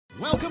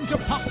Welcome to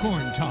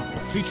Popcorn Talk,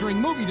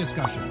 featuring movie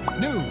discussion,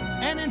 news,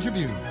 and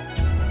interviews.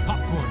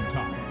 Popcorn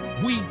Talk.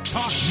 We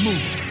talk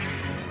movies.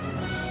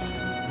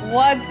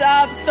 What's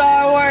up,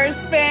 Star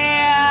Wars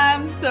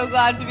fans? So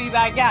glad to be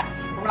back. Yeah,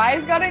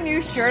 Rye's got a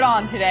new shirt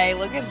on today.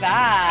 Look at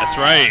that.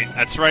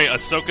 That's right.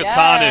 Ahsoka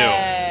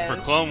Tano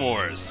for Clone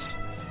Wars.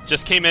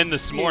 Just came in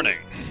this morning.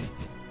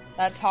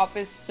 That top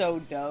is so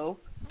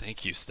dope.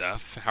 Thank you,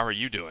 Steph. How are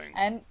you doing?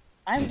 And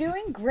I'm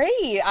doing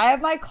great. I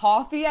have my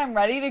coffee. I'm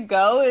ready to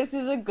go. This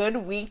is a good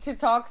week to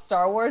talk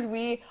Star Wars.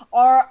 We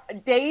are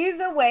days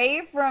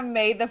away from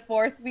May the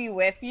 4th be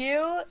with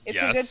you.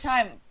 It's a good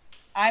time.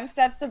 I'm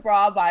Steph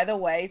Sabra, by the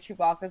way,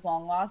 Chewbacca's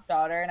long-lost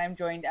daughter, and I'm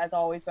joined, as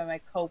always, by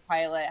my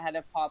co-pilot, head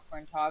of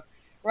Popcorn Talk,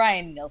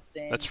 Ryan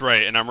Nilsson. That's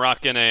right, and I'm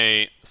rocking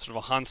a sort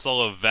of a Han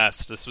Solo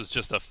vest. This was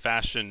just a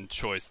fashion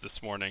choice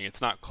this morning.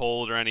 It's not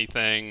cold or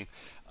anything.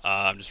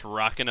 I'm just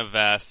rocking a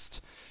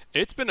vest.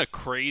 It's been a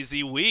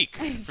crazy week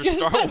for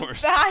Star Wars.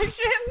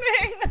 Fashion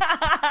thing.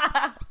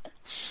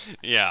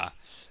 Yeah.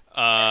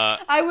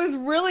 I was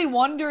really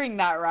wondering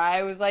that, Ryan.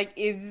 I was like,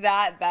 is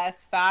that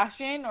best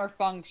fashion or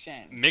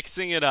function?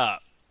 Mixing it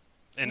up,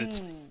 and it's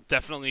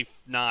definitely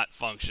not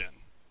function.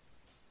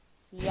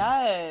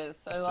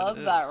 Yes, I love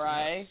that,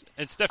 Ryan. Yes.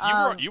 And Steph,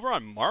 you were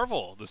on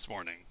Marvel this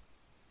morning.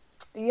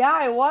 Yeah,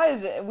 I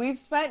was. We've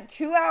spent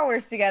 2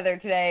 hours together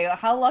today.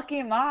 How lucky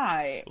am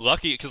I?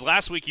 Lucky, because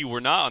last week you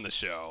were not on the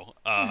show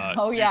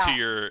due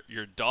to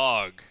your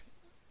dog.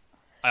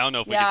 I don't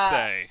know if we could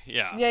say.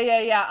 Yeah.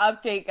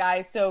 Update,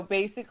 guys. So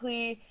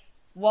basically,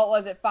 what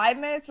was it? 5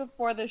 minutes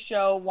before the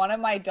show, one of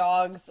my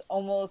dogs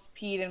almost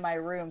peed in my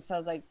room. So I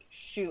was like,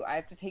 shoot, I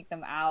have to take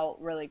them out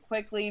really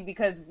quickly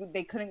because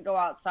they couldn't go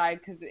outside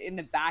because in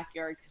the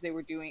backyard because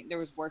there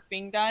was work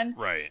being done.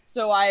 Right.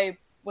 So I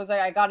was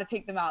like, I got to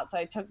take them out. So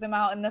I took them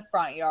out in the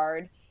front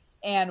yard,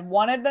 and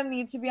one of them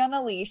needs to be on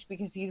a leash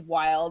because he's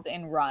wild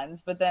and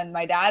runs. But then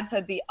my dad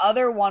said the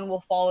other one will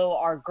follow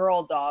our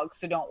girl dog,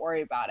 so don't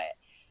worry about it.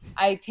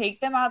 I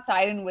take them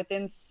outside, and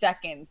within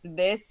seconds,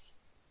 this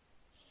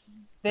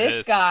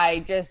guy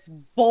just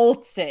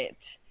bolts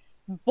it,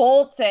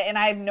 and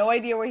I have no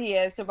idea where he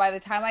is. So by the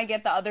time I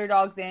get the other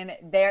dogs in,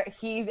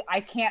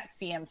 I can't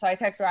see him. So I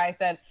text Ryan. I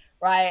said,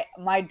 Ryan,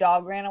 my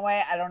dog ran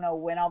away. I don't know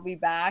when I'll be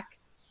back.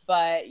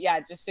 But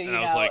yeah, just so you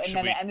know, like, and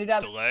then it ended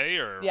up delay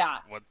or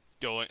what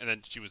going, and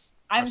then she was.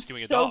 I'm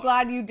so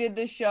glad you did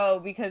the show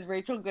because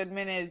Rachel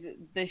Goodman is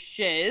the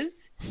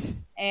shiz,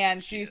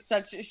 and she's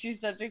such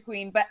a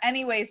queen. But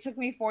anyways, it took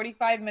me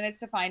 45 minutes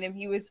to find him.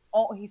 He's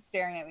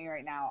staring at me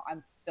right now.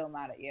 I'm still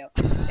mad at you.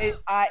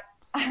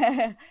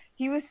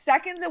 He was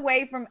seconds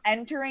away from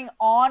entering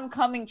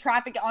oncoming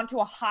traffic onto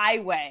a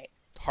highway.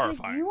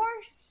 Horrifying. Like, you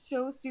are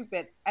so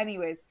stupid.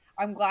 Anyways.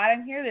 I'm glad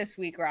I'm here this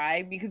week,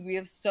 Rye, because we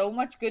have so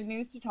much good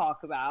news to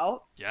talk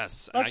about.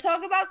 Yes. Let's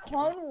talk about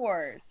Clone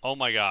Wars. Oh,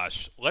 my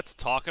gosh. Let's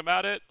talk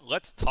about it.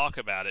 Let's talk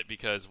about it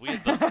because we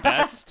have the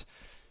best.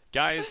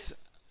 Guys,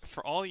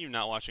 for all you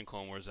not watching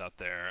Clone Wars out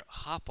there,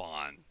 hop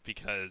on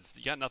because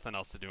you got nothing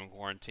else to do in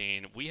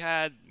quarantine. We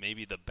had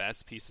maybe the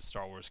best piece of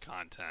Star Wars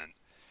content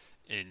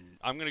in,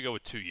 I'm going to go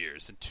with 2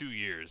 years. In 2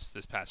 years,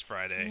 this past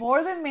Friday.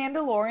 More than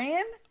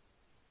Mandalorian?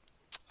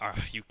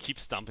 You keep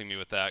stumping me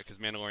with that because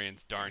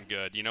Mandalorian's darn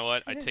good. You know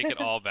what? I take it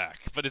all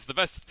back. But it's the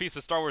best piece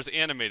of Star Wars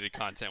animated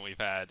content we've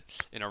had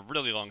in a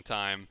really long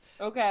time.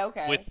 Okay.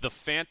 With The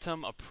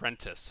Phantom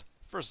Apprentice.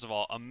 First of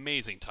all,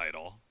 amazing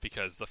title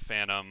because The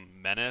Phantom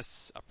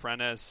Menace,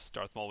 Apprentice,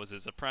 Darth Maul was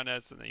his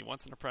apprentice, and then he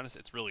wants an apprentice.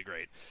 It's really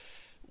great.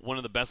 One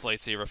of the best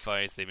lightsaber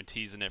fights. They've been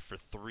teasing it for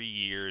 3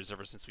 years,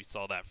 ever since we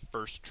saw that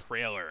first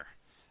trailer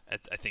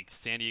at, I think,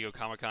 San Diego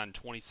Comic-Con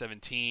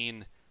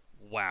 2017.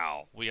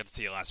 Wow, we got to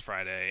see it last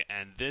Friday,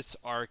 and this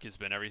arc has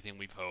been everything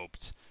we've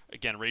hoped.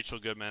 Again, Rachel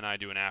Goodman and I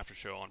do an after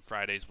show on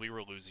Fridays. We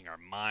were losing our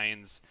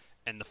minds,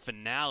 and the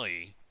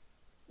finale,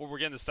 well, we're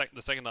getting the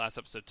second to last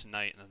episode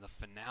tonight, and then the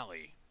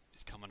finale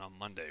is coming on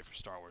Monday for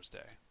Star Wars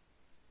Day.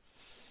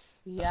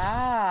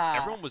 Yeah.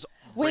 Everyone was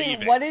raving.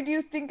 Wait, what did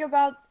you think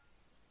about...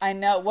 I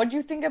know. What did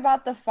you think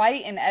about the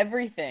fight and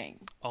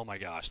everything? Oh my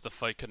gosh, the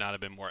fight could not have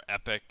been more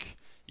epic.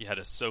 You had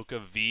Ahsoka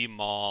v.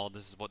 Maul.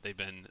 This is what they've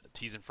been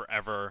teasing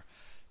forever.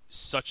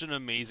 Such an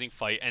amazing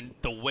fight, and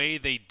the way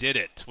they did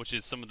it, which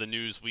is some of the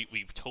news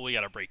we've totally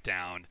got to break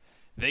down.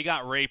 They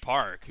got Ray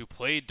Park, who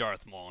played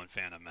Darth Maul in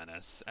Phantom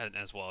Menace,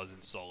 as well as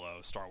in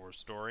Solo, Star Wars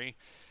Story,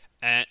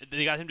 and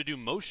they got him to do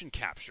motion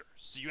capture.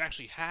 So you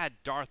actually had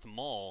Darth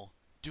Maul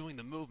doing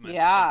the movements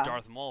of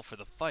Darth Maul for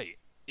the fight.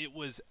 It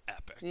was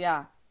epic.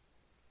 Yeah.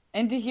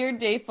 And to hear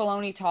Dave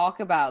Filoni talk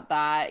about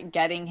that,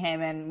 getting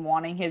him and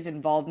wanting his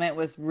involvement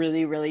was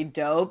really, really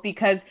dope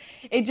because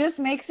it just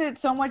makes it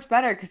so much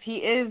better because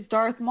he is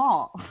Darth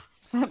Maul.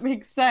 That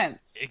makes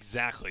sense.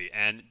 Exactly.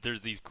 And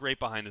there's these great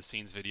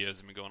behind-the-scenes videos that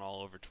have been going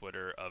all over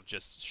Twitter of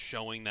just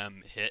showing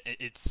them hit.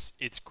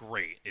 It's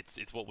great.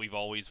 It's what we've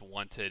always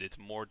wanted. It's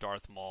more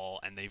Darth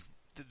Maul, and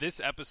this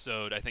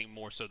episode, I think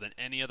more so than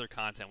any other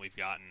content we've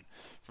gotten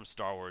from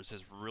Star Wars,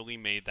 has really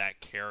made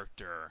that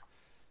character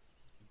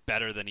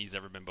better than he's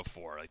ever been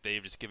before. Like,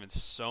 they've just given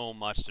so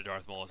much to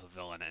Darth Maul as a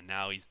villain, and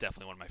now he's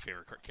definitely one of my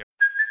favorite characters.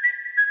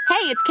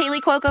 it's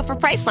Kaylee Cuoco for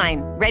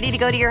Priceline. Ready to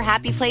go to your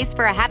happy place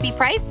for a happy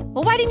price?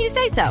 Well, why didn't you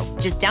say so?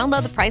 Just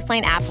download the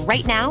Priceline app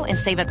right now and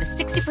save up to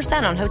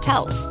 60% on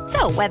hotels.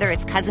 So whether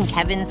it's Cousin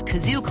Kevin's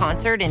Kazoo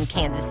Concert in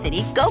Kansas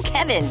City, go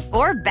Kevin,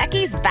 or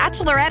Becky's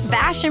Bachelorette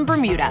Bash in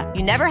Bermuda,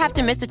 you never have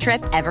to miss a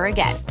trip ever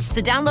again.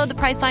 So download the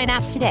Priceline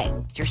app today.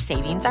 Your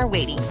savings are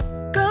waiting.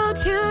 Go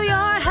to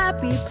your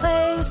happy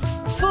place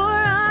for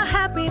a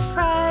happy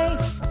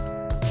price.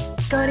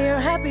 Go to your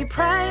happy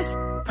price,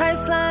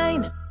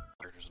 Priceline.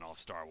 And all of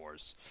Star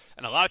Wars.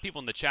 And a lot of people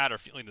in the chat are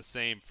feeling the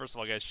same. First of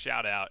all, guys,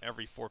 shout out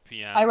every 4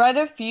 p.m. I read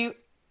a few. What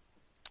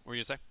were you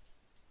going to say?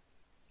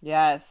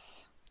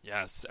 Yes.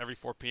 Yes, every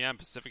 4 p.m.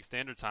 Pacific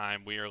Standard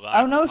Time, we are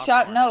live. Oh, no,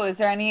 no. Is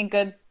there any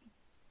good?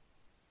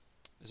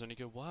 Is there any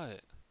good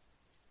what?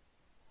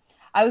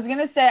 I was going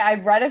to say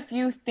I've read a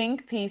few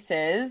think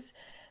pieces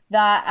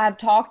that have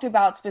talked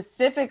about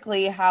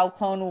specifically how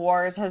Clone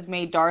Wars has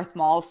made Darth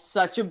Maul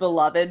such a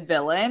beloved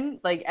villain.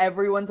 Like,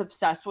 everyone's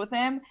obsessed with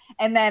him.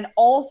 And then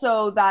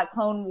also that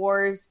Clone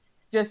Wars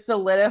just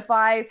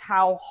solidifies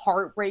how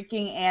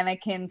heartbreaking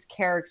Anakin's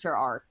character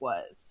arc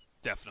was.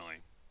 Definitely.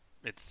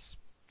 It's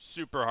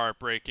super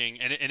heartbreaking.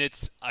 And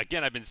it's,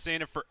 again, I've been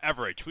saying it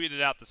forever. I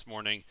tweeted out this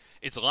morning.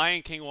 It's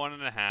Lion King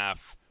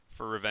 1.5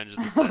 for Revenge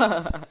of the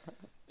Sith.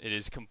 It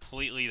is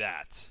completely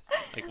that.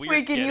 Like,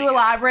 Wait, can you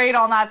elaborate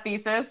on that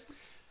thesis?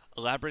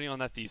 Elaborating on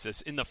that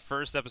thesis, in the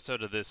first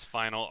episode of this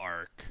final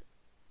arc,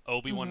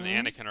 Obi-Wan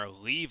and Anakin are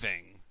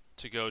leaving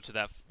to go to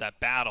that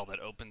battle that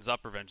opens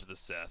up Revenge of the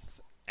Sith.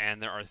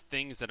 And there are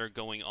things that are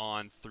going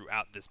on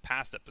throughout this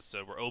past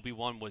episode where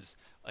Obi-Wan was,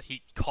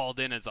 he called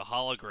in as a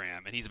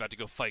hologram, and he's about to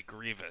go fight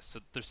Grievous. So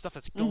there's stuff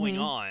that's going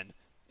on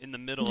in the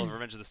middle of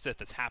Revenge of the Sith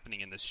that's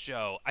happening in this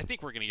show. I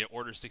think we're going to get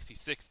Order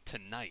 66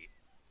 tonight.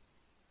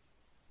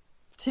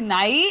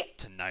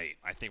 Tonight,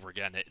 I think we're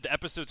getting it. The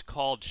episode's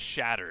called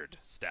Shattered,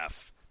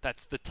 Steph.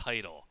 That's the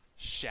title.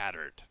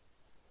 Shattered.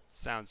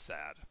 Sounds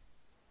sad.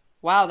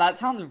 Wow, that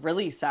sounds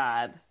really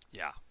sad.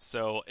 Yeah,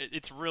 so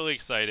it's really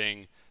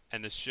exciting,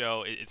 and this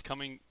show, it's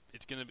coming,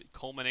 it's going to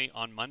culminate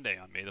on Monday,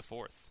 on May the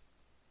 4th.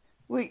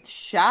 Wait,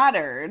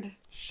 Shattered?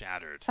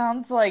 Shattered.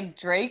 Sounds like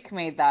Drake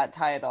made that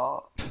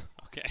title.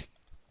 Okay.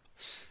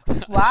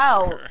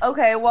 Wow. Sure.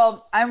 Okay,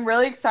 well, I'm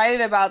really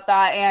excited about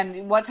that.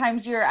 And what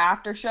time's your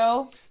after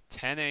show?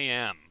 10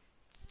 a.m.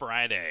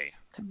 Friday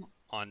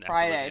on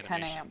Friday, FBS 10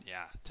 Animation. a.m.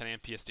 Yeah, 10 a.m.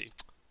 PST.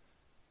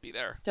 Be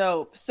there.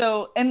 Dope.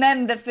 So, and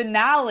then the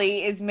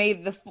finale is May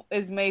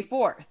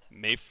 4th.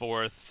 May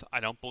 4th. I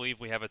don't believe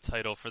we have a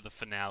title for the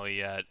finale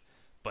yet,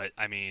 but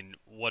I mean,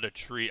 what a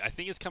treat. I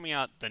think it's coming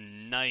out the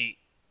night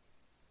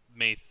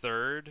May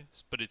 3rd,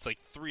 but it's like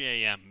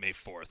 3 a.m. May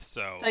 4th.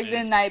 So it's like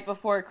the night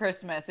before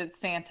Christmas. It's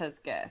Santa's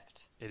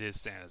gift. It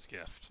is Santa's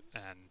gift.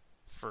 And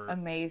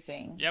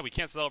amazing. Yeah, we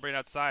can't celebrate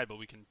outside, but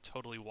we can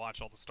totally watch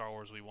all the Star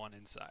Wars we want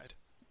inside.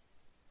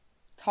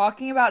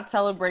 Talking about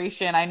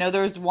celebration, I know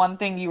there was one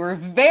thing you were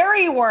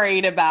very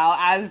worried about,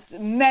 as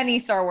many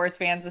Star Wars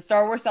fans, with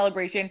Star Wars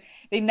Celebration.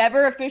 They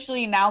never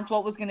officially announced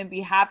what was going to be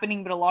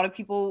happening, but a lot of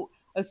people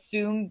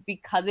assumed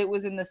because it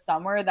was in the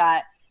summer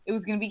that it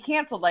was going to be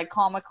canceled, like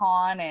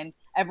Comic-Con and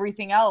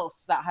everything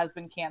else that has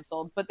been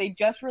canceled. But they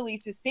just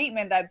released a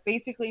statement that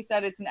basically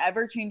said it's an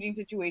ever-changing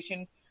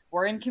situation.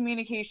 We're in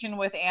communication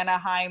with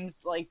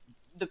Anaheim's, like,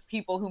 the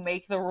people who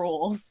make the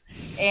rules,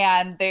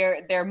 and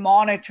they're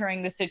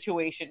monitoring the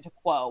situation, to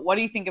quote. What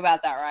do you think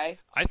about that, Rye?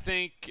 I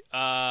think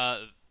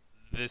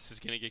this is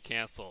going to get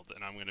canceled,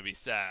 and I'm going to be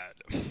sad.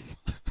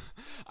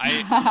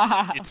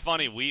 It's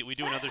funny. We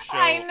do another show.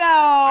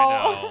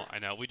 I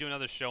know. We do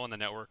another show on the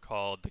network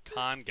called The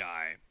Con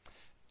Guy,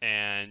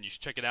 and you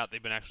should check it out.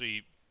 They've been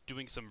actually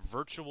doing some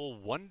virtual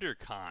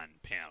WonderCon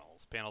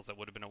panels that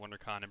would have been a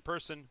WonderCon in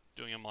person,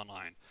 doing them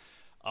online.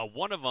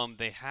 One of them,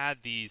 they had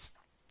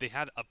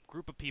a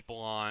group of people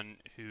on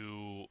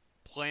who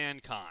plan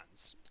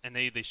cons, and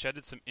they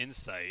shedded some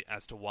insight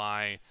as to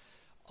why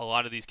a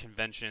lot of these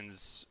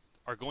conventions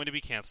are going to be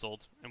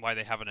canceled and why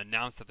they haven't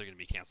announced that they're going to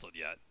be canceled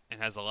yet.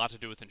 And it has a lot to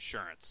do with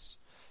insurance.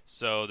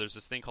 So there's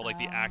this thing called like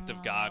the Act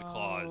of God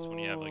clause when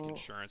you have like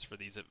insurance for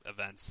these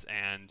events,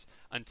 and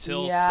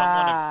until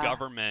someone of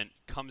government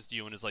comes to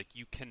you and is like,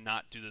 you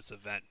cannot do this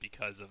event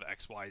because of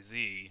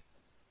XYZ,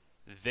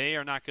 they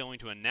are not going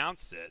to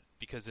announce it,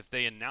 because if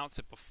they announce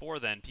it before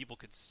then, people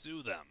could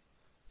sue them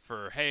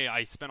for, hey,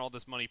 I spent all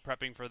this money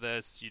prepping for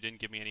this, you didn't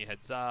give me any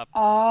heads up.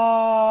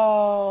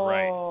 Oh.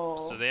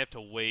 Right. So they have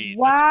to wait.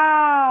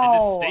 Wow. And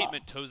this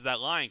statement toes that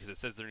line, because it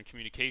says they're in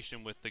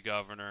communication with the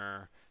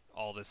governor,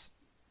 all this,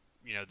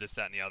 this,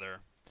 that, and the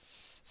other.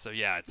 So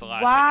yeah, it's a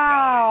lot of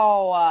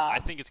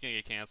technicalities. I think it's going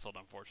to get canceled,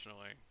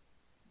 unfortunately,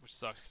 which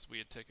sucks because we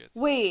had tickets.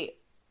 Wait.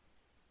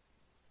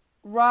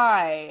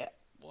 Right.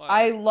 What?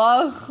 I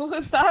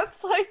love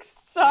that's like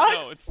sucks.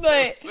 No, it's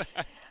so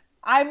sad.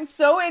 I'm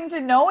so into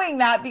knowing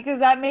that, because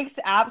that makes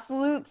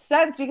absolute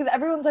sense, because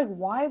everyone's like,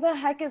 why the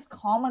heck is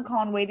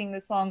Comic-Con waiting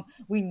this long?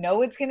 We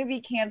know it's going to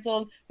be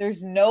canceled.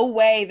 There's no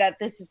way that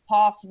this is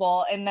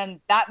possible. And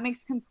then that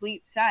makes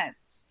complete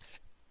sense.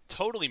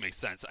 Totally makes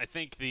sense. I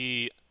think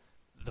the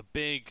the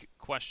big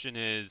question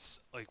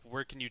is, like,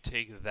 where can you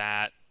take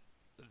that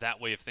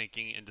way of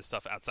thinking into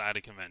stuff outside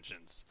of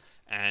conventions?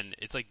 And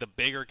it's like the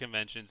bigger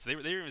conventions, they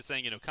were even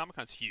saying,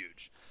 Comic-Con's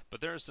huge,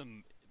 but there are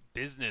some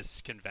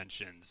business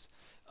conventions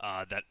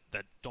that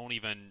don't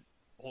even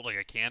hold like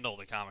a candle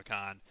to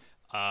Comic-Con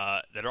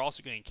that are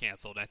also getting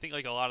canceled. And I think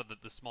like a lot of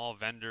the small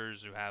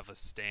vendors who have a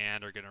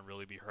stand are going to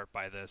really be hurt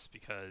by this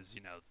because,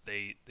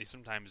 they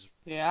sometimes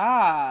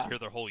gear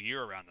their whole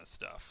year around this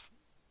stuff.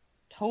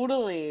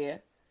 Totally.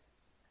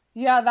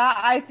 Yeah,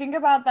 that I think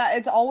about that.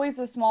 It's always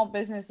the small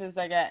businesses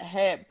that get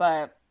hit,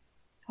 but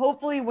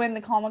hopefully when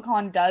the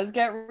Comic-Con does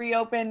get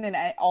reopened and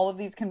all of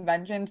these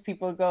conventions,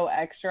 people go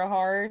extra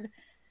hard.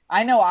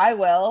 I know I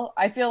will.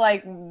 I feel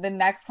like the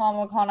next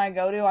Comic-Con I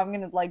go to, I'm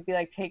going to be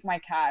like, take my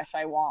cash.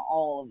 I want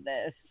all of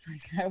this.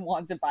 I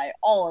want to buy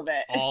all of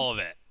it. All of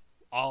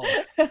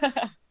it.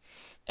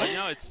 But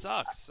no, it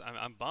sucks.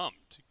 I'm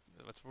bummed.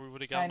 That's where we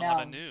would have gotten a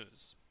lot of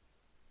news.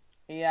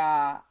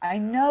 Yeah, I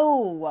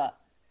know.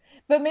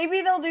 But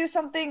maybe they'll do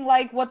something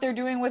like what they're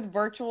doing with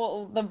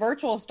the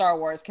virtual Star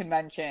Wars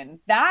convention.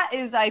 That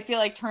is, I feel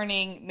like,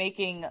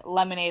 making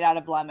lemonade out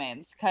of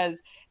lemons,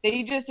 because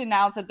they just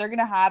announced that they're going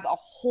to have a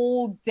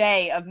whole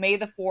day of May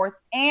the 4th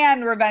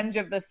and Revenge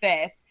of the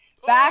 5th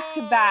back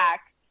to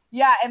back.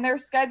 Yeah, and their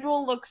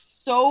schedule looks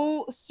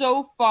so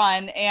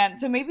fun. And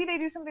so maybe they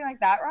do something like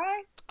that,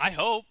 right? I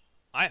hope.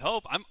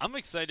 I'm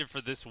excited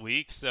for this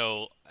week.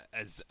 So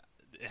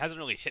it hasn't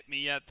really hit me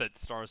yet that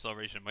Star Wars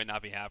Celebration might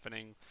not be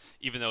happening,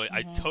 even though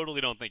I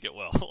totally don't think it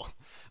will.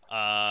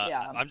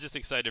 I'm just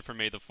excited for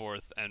May the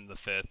 4th and the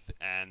 5th,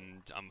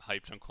 and I'm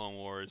hyped on Clone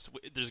Wars.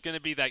 There's going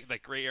to be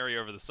that gray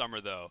area over the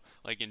summer, though,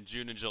 like in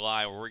June and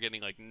July, where we're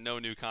getting like no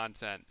new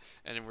content,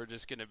 and we're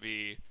just going to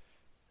be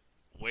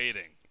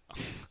waiting.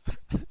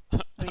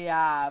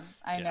 Yeah,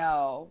 I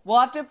know. We'll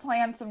have to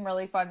plan some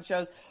really fun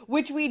shows,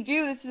 which we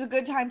do. This is a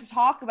good time to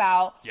talk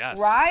about. Yes.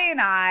 Ryan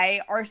and I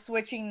are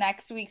switching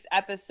next week's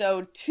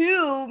episode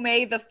to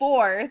May the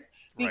 4th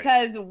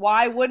because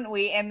why wouldn't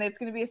we? And it's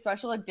going to be a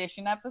special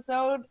edition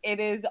episode. It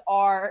is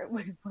our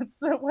what's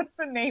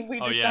the name we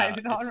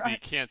decided on? It's the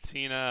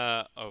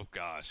Cantina. Oh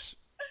gosh,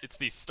 it's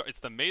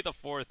the May the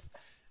 4th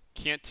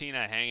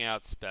Cantina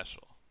Hangout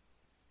Special.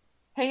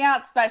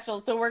 Hangout special.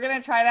 So we're going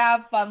to try to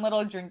have fun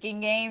little drinking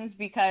games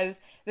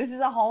because this is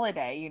a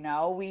holiday,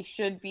 we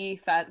should be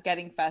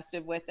getting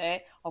festive with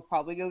it. I'll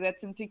probably go get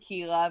some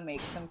tequila,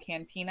 make some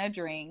cantina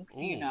drinks,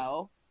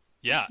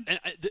 Yeah,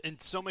 and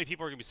so many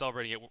people are going to be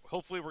celebrating it.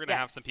 Hopefully we're going to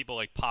have some people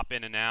like pop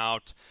in and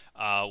out.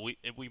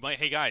 We might,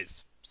 hey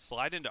guys,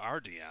 slide into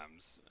our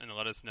DMs and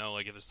let us know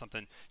like if there's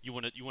something you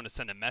want to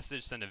send a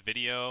message, send a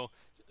video,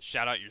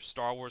 shout out your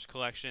Star Wars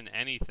collection,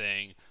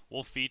 anything.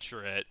 We'll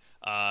feature it.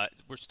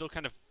 We're still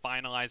kind of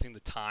finalizing the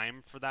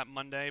time for that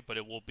Monday, but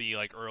it will be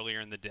like earlier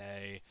in the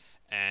day.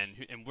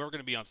 And we're going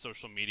to be on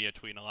social media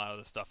tweeting a lot of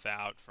the stuff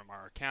out from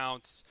our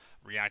accounts,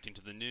 reacting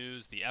to the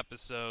news, the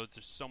episodes.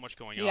 There's so much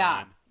going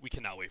on. We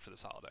cannot wait for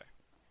this holiday.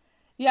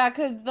 Yeah,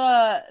 because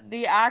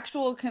the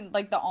actual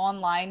the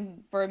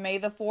online for May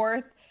the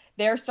 4th,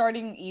 they're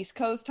starting East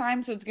Coast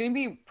time, so it's going to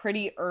be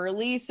pretty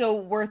early. So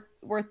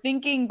we're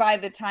thinking by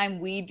the time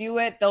we do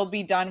it, they'll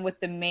be done with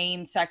the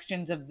main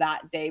sections of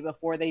that day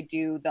before they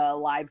do the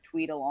live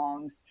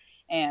tweet-alongs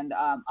and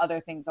other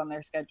things on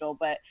their schedule.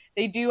 But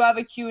they do have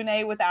a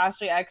Q&A with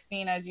Ashley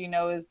Eckstein, as you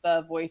know, is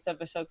the voice of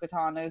Ahsoka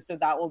Tano, so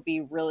that will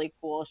be really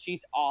cool.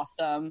 She's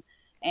awesome.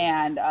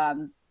 And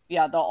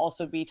they'll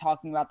also be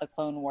talking about the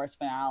Clone Wars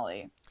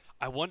finale.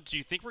 Do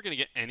you think we're going to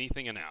get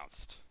anything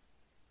announced?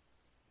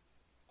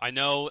 I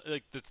know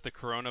it's the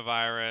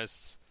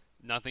coronavirus,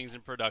 nothing's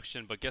in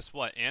production, but guess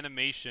what?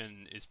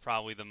 Animation is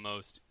probably the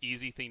most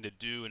easy thing to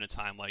do in a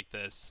time like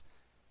this.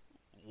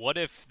 What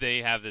if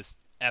they have this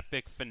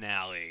epic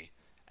finale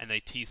and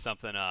they tease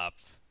something up?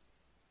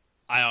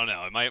 I don't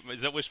know.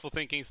 Is that wishful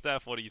thinking,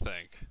 Steph? What do you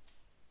think?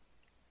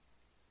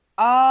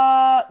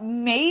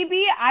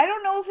 Maybe. I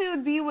don't know if it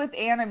would be with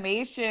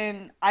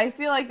animation. I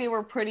feel like they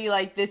were pretty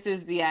like, this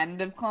is the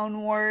end of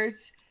Clone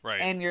Wars.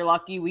 Right. And you're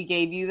lucky we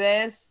gave you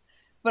this.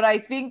 But I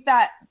think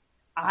that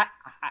I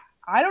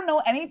don't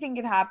know, anything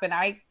could happen.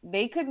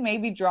 They could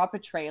maybe drop a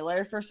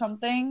trailer for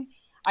something.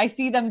 I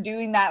see them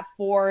doing that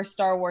for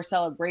Star Wars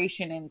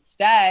Celebration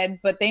instead,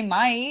 but they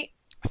might.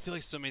 I feel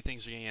like so many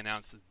things are getting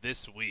announced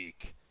this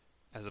week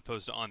as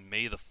opposed to on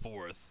May the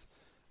 4th.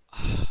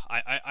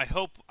 I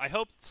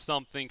hope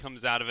something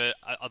comes out of it,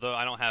 although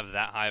I don't have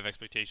that high of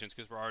expectations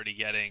because we're already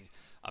getting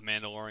a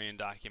Mandalorian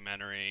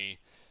documentary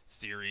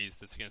series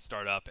that's going to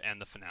start up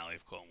and the finale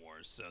of Clone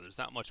Wars, so there's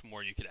not much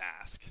more you could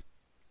ask.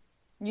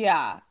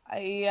 I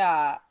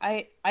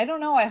don't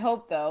know. I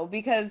hope though,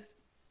 because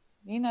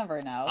you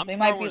never know. They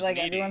might be like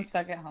needy. Everyone's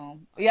stuck at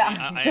home. See,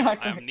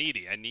 exactly. I'm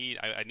needy. I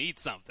need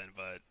something,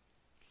 but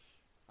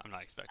I'm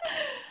not expecting it.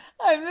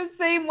 I'm the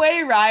same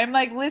way, Ryan. I'm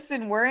like,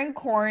 listen, we're in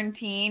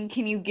quarantine.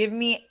 Can you give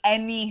me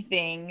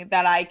anything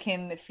that I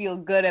can feel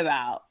good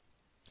about?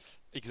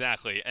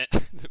 Exactly. And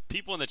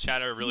people in the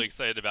chat are really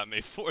excited about May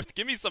 4th.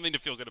 Give me something to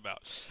feel good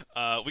about.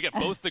 We got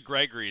both the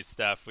Gregories,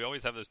 Steph. We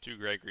always have those two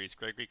Gregories,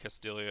 Gregory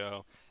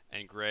Castillo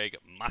and Greg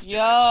Moskowitz.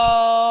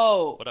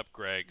 Yo! What up,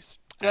 Gregs?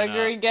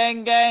 Gregory And,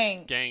 gang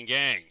gang.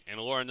 gang. And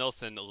Laura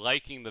Nilsson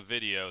liking the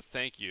video.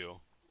 Thank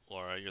you,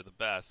 Laura. You're the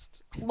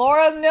best.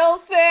 Laura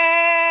Nilsson!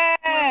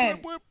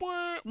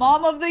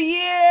 Mom of the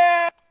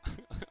year!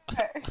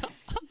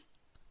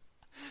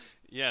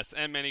 Yes,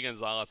 and Manny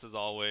Gonzalez as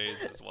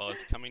always, as well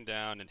as coming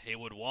down, and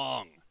Haywood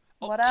Wong.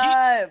 What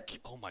up?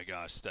 Oh my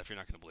gosh, Steph, you're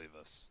not going to believe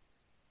this.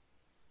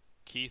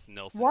 Keith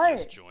Nilsson What?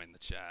 just joined the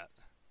chat.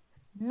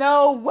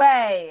 No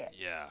way.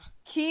 Yeah.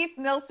 Keith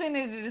Nilsson,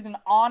 it is an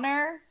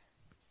honor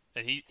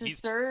And to he's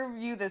serve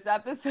you this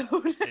episode.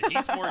 and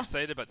he's more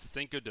excited about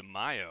Cinco de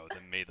Mayo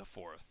than May the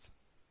 4th.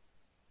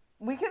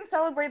 We can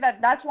celebrate that.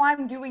 That's why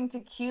I'm doing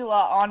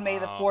tequila on May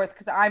the 4th,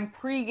 because I'm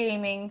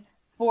pre-gaming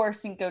for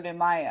Cinco de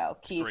Mayo.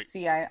 Keith, great.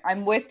 see,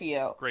 I'm with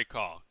you. Great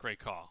call.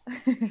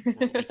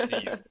 We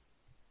see you.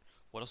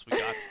 What else we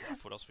got,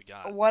 Steph? What else we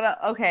got?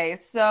 Okay,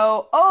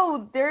 so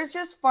there's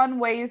just fun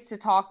ways to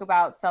talk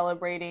about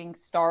celebrating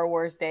Star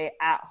Wars Day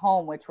at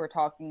home, which we're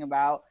talking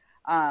about.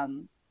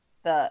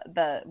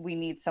 We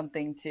need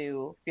something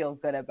to feel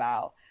good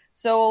about.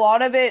 So a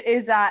lot of it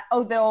is that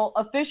they'll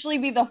officially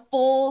be the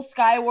full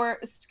Skywalker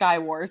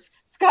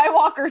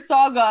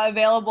saga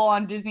available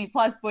on Disney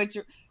Plus, which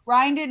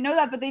Ryan didn't know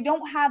that, but they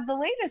don't have the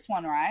latest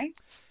one, right?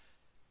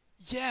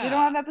 Yeah. They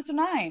don't have episode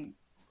 9.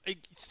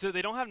 So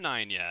they don't have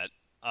 9 yet.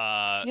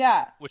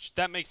 Yeah. Which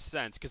that makes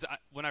sense, because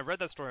when I read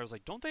that story, I was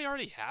like, don't they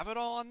already have it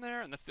all on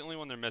there? And that's the only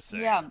one they're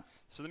missing. Yeah.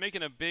 So they're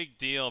making a big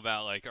deal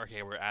about, like,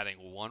 okay, we're adding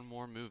one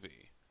more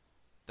movie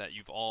that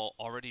you've all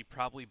already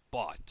probably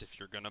bought if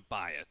you're going to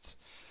buy it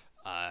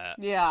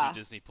to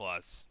Disney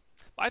Plus.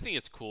 But I think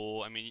it's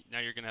cool. I mean, now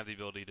you're going to have the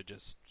ability to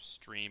just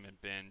stream and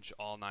binge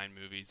all 9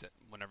 movies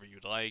whenever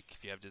you'd like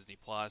if you have Disney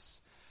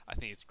Plus. I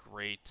think it's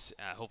great.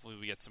 Hopefully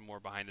we get some more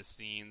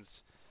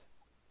behind-the-scenes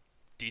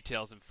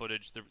details and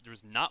footage. There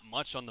was not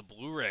much on the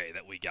Blu-ray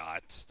that we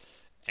got,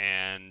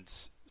 and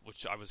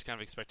which I was kind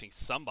of expecting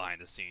some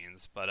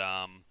behind-the-scenes. But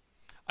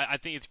I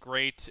think it's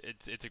great.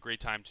 It's a great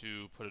time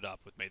to put it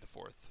up with May the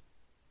 4th.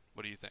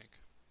 What do you think?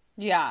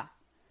 Yeah.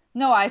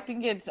 No, I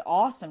think it's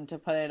awesome to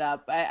put it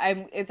up.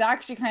 It's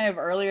actually kind of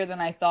earlier than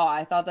I thought.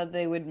 I thought that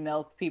they would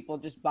milk people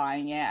just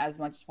buying it as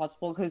much as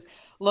possible, because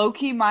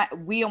low-key,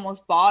 we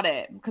almost bought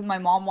it because my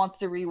mom wants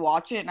to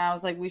rewatch it, and I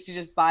was like, we should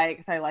just buy it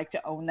because I like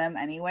to own them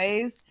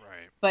anyways.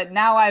 Right. But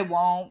now I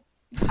won't.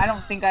 I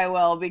don't think I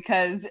will,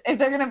 because if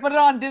they're going to put it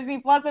on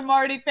Disney Plus, I'm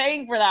already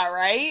paying for that,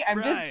 right?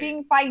 I'm just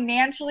being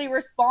financially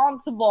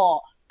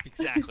responsible.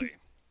 Exactly.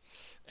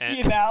 And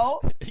you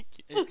know?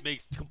 It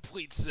makes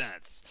complete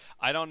sense.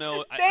 I don't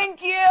know.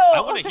 Thank you.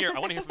 I want to hear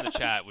from the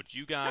chat. Would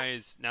you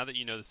guys, now that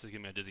you know this is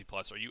going to be on Disney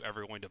Plus, are you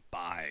ever going to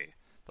buy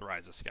The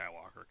Rise of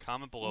Skywalker?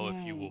 Comment below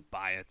if you will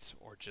buy it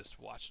or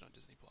just watch it on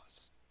Disney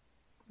Plus.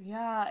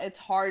 Yeah, it's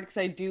hard because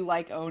I do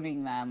like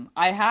owning them.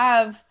 I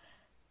have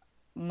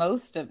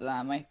most of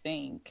them, I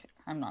think.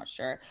 I'm not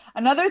sure.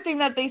 Another thing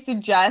that they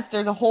suggest,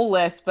 there's a whole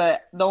list,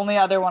 but the only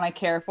other one I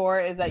care for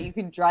is that you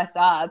can dress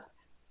up.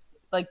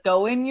 Like,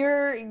 go in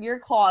your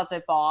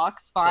closet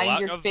box, find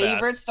your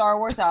favorite Star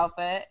Wars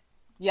outfit.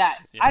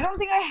 Yes. Yeah. I don't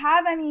think I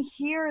have any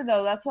here,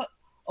 though. That's what...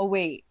 Oh,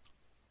 wait.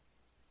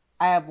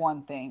 I have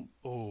one thing.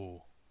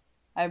 Oh.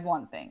 I have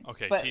one thing.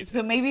 Okay,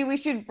 so maybe we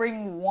should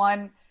bring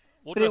one,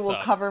 but it will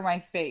cover my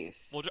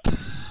face.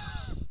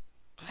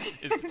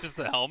 Is it just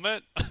a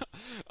helmet?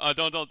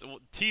 Don't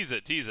tease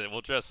it.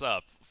 We'll dress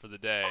up for the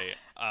day.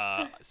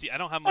 See, I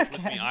don't have much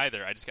with me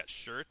either. I just got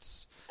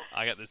shirts.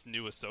 I got this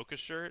new Ahsoka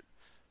shirt.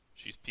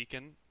 She's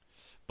peeking,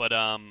 but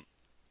I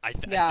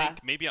think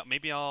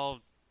maybe I'll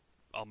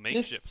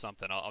makeshift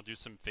something. I'll do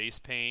some face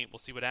paint. We'll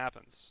see what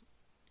happens.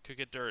 It could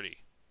get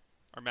dirty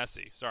or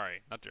messy.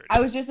 Sorry, not dirty.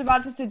 I was just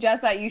about to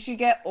suggest that you should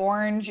get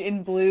orange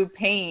and blue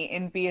paint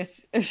and be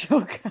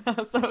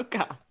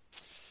Ahsoka.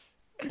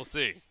 We'll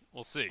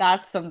see.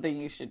 That's something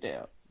you should do.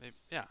 Maybe,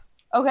 yeah.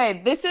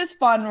 Okay, this is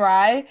fun,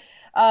 Rye.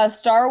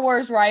 Star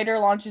Wars writer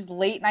launches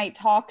late night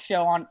talk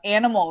show on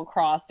Animal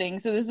Crossing.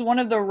 So this is one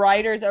of the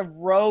writers of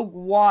Rogue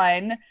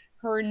One.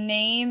 Her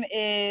name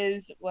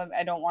is,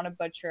 I don't want to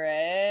butcher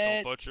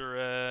it. Don't butcher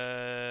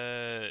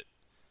it.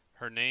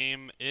 Her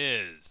name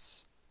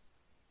is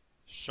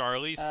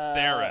Charlize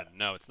Theron.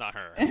 No, it's not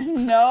her.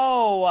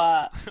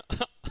 No.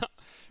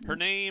 Her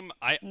name,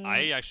 I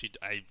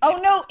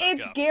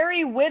it's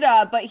Gary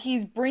Whitta, but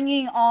he's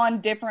bringing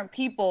on different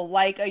people,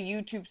 like a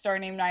YouTube star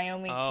named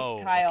Naomi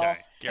Kyle,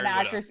 okay. an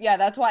actress. Yeah,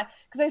 that's why.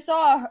 Because I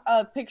saw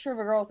a picture of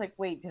a girl. I was like,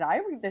 wait, did I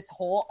read this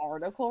whole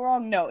article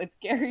wrong? No, it's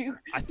Gary Whitta.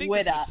 I think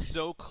this is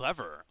so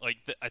clever. Like,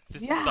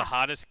 this is the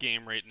hottest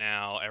game right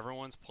now.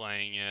 Everyone's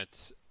playing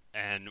it,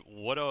 and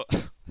what a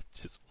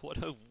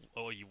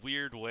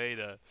weird way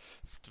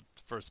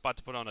for a spot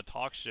to put on a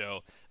talk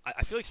show.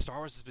 I feel like Star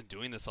Wars has been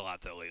doing this a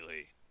lot though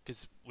lately.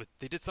 Because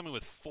they did something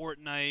with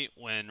Fortnite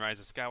when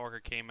Rise of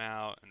Skywalker came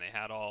out, and they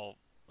had all,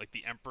 like,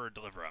 the Emperor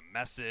deliver a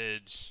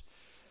message.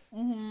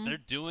 Mm-hmm. They're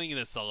doing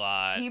this a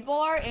lot. People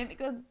are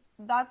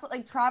that's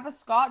like Travis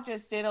Scott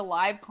just did a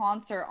live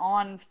concert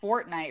on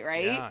Fortnite,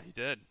 right? Yeah, he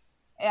did.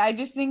 I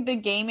just think the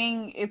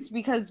gaming, it's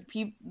because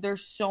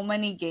there's so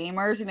many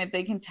gamers, and if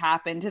they can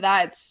tap into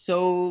that, it's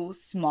so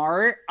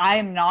smart. I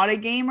am not a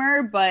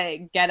gamer,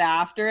 but get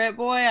after it,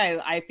 boy.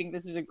 I think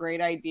this is a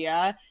great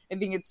idea. I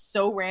think it's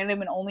so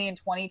random, and only in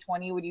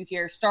 2020 would you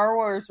hear Star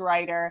Wars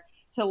writer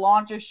to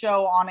launch a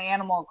show on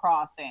Animal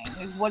Crossing.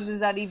 Like, what does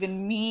that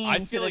even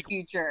mean to the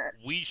future?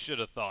 We should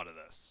have thought of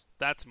this.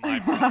 That's my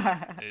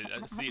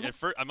problem. See, at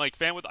first, I'm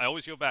like I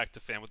always go back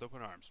to fan with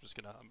open arms. I'm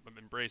just gonna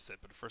embrace it.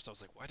 But at first, I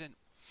was like, why didn't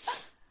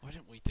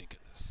we think of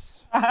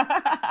this?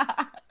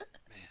 Man,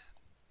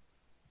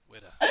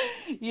 Witta.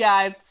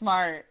 Yeah, it's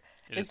smart.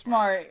 It's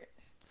smart.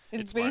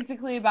 It's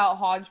basically about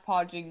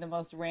hodgepodging the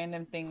most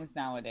random things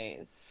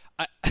nowadays.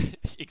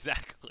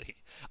 Exactly.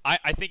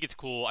 I think it's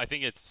cool. I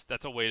think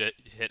that's a way to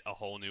hit a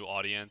whole new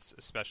audience,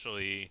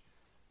 especially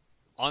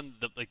on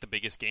the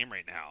biggest game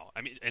right now.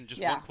 I mean, and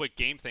just one quick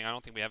game thing. I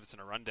don't think we have this in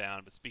a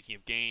rundown, but speaking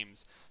of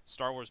games,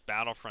 Star Wars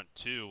Battlefront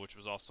 2, which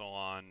was also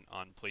on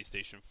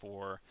PlayStation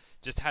 4,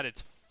 just had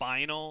its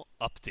final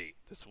update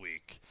this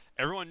week.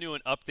 Everyone knew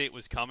an update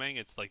was coming.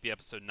 It's like the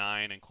Episode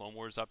 9 and Clone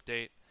Wars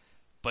update.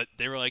 But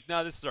they were like,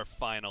 no, this is our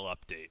final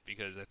update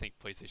because I think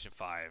PlayStation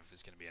 5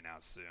 is going to be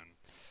announced soon.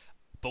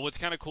 But what's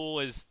kind of cool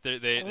is they're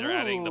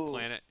adding the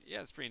planet.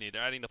 Yeah, it's pretty neat.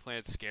 They're adding the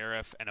planet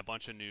Scarif and a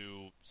bunch of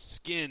new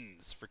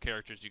skins for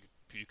characters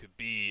you could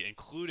be,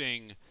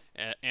 including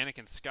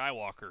Anakin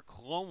Skywalker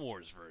Clone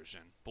Wars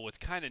version. But what's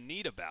kind of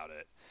neat about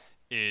it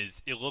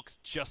is it looks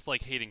just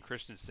like Hayden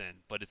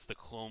Christensen, but it's the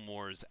Clone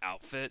Wars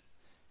outfit.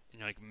 And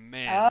you're like,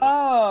 man,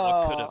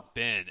 what could have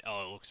been?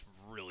 Oh, it looks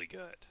really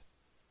good.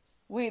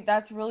 Wait,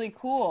 that's really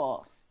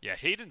cool. Yeah,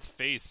 Hayden's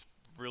face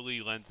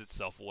really lends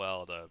itself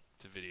well to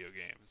video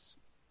games.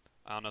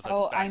 I don't know if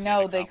that's I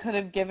know they could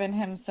have given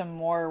him some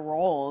more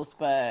roles,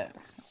 but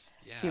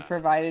he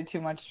provided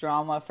too much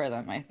drama for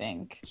them, I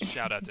think.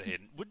 Shout out to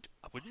Hayden.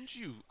 Wouldn't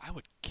you? I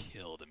would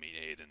kill to meet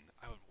Hayden.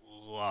 I would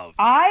love.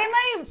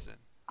 I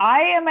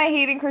am a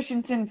Hayden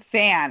Christensen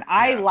fan. Yeah.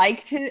 I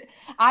liked it.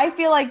 I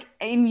feel like,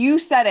 and you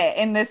said it,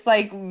 and this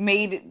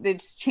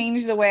it's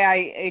changed the way I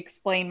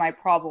explain my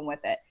problem with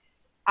it.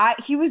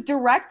 He was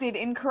directed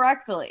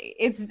incorrectly.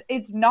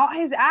 It's not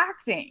his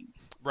acting.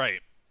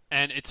 Right.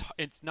 And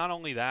it's not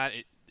only that,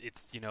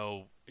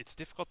 it's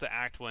difficult to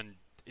act when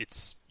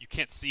you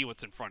can't see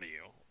what's in front of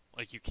you.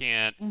 Like you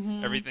can't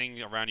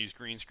everything around you is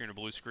green screen or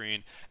blue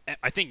screen. And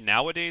I think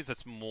nowadays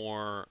that's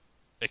more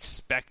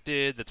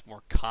expected, that's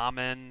more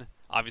common.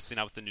 Obviously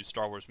not with the new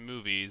Star Wars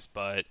movies,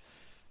 but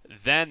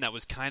then that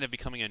was kind of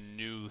becoming a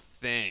new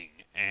thing,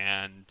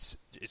 and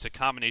it's a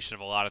combination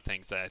of a lot of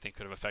things that I think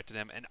could have affected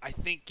him. And I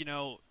think,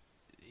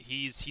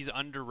 he's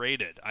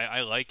underrated.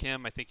 I like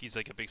him. I think he's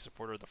like a big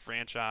supporter of the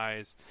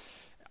franchise.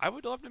 I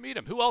would love to meet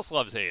him. Who else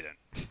loves Hayden?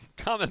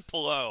 Comment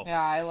below.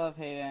 Yeah, I love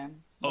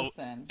Hayden.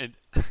 Listen.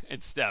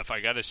 And Steph,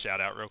 I got to shout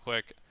out real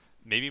quick.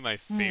 Maybe my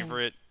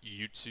favorite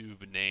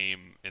YouTube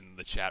name in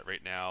the chat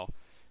right now.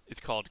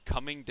 It's called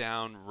Coming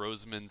Down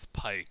Rosamund's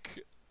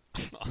Pike.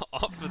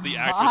 Off of the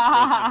actress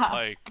Rosamund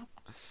Pike.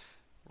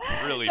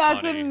 Really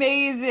That's funny.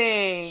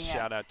 Amazing.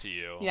 Shout out to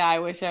you. Yeah, I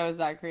wish I was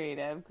that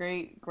creative.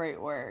 Great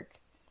work.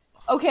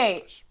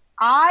 Okay,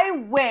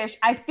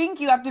 I think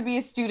you have to be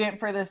a student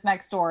for this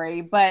next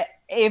story, but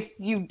if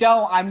you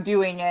don't, I'm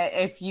doing it.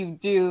 If you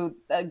do,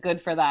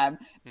 good for them.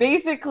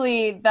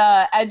 Basically,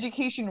 the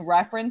Education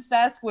Reference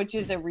Desk, which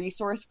is a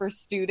resource for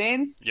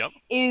students,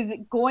 is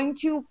going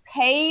to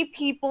pay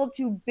people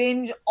to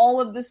binge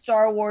all of the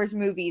Star Wars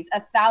movies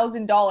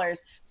 $1,000.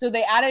 So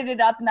they added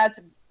it up, and that's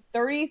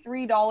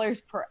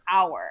 $33 per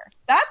hour.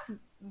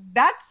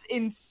 That's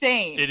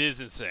insane. It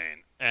is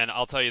insane. And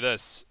I'll tell you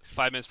this,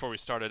 5 minutes before we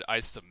started,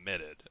 I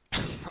submitted.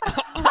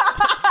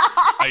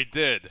 I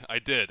did.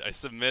 I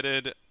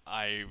submitted.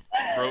 I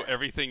wrote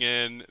everything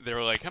in. They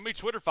were like, how many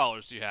Twitter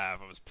followers do you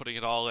have? I was putting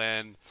it all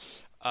in.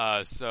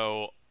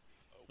 So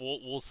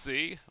we'll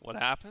see what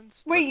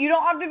happens. Wait, you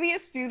don't have to be a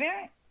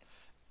student?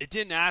 It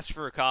didn't ask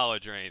for a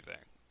college or anything.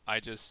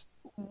 I just...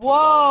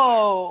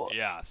 Whoa.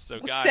 Yeah, so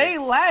guys... Say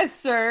less,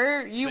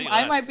 sir.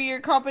 I might be your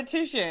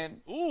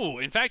competition. Ooh,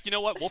 in fact, you know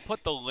what? We'll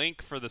put the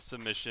link for the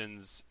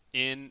submissions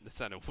that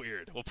sounded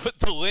weird. We'll put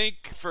the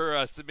link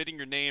for submitting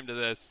your name to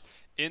this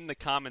in the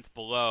comments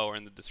below or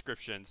in the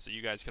description, so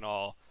you guys can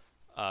all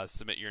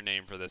submit your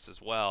name for this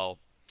as well.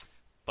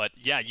 But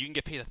yeah, you can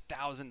get paid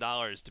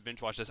 $1,000 to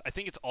binge watch this. I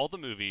think it's all the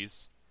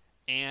movies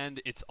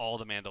and it's all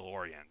the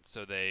Mandalorian.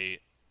 So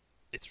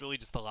it's really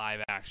just the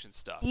live action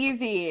stuff.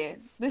 Easy.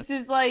 This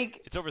is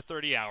like... It's over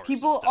 30 hours.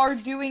 People are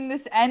doing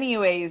this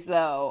anyways,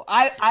 though.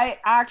 I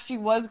actually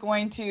was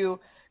going to...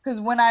 Because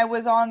when I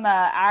was on the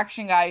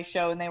Action Guys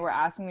show and they were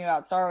asking me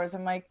about Star Wars,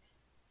 I'm like,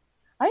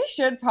 I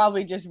should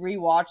probably just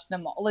rewatch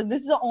them all. Like,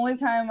 this is the only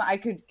time I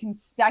could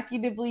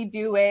consecutively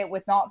do it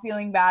with not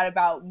feeling bad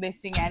about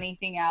missing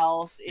anything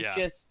else. It's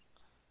just,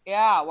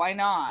 why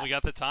not? We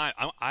got the time.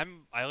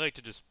 I like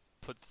to just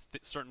put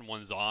certain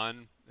ones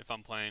on if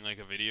I'm playing like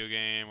a video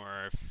game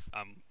or if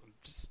I'm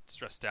just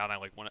stressed out. I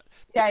like want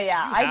to.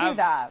 I do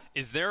that.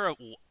 Is there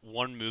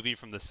one movie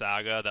from the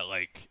saga that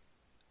like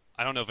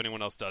I don't know if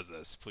anyone else does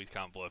this. Please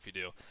comment below if you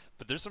do.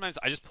 But there's sometimes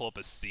I just pull up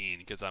a scene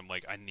because I'm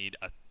like, I need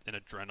an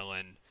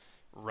adrenaline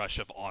rush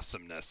of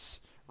awesomeness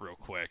real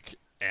quick.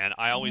 And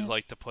I always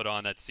like to put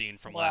on that scene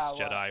from Last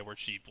Jedi where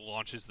she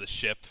launches the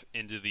ship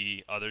into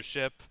the other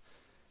ship.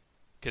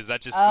 Because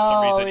that just, for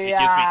some reason, it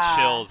gives me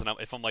chills. And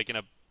if I'm like in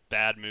a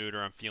bad mood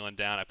or I'm feeling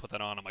down, I put that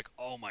on. I'm like,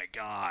 oh my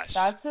gosh.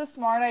 That's a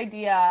smart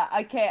idea.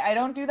 Okay, I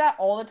don't do that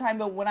all the time,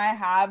 but when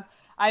I've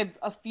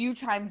a few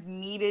times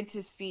needed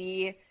to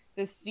see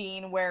the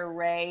scene where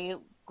Rey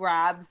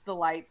grabs the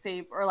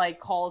lightsaber or like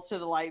calls to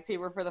the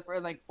lightsaber for the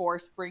first, like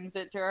Force brings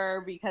it to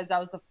her, because that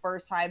was the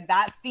first time.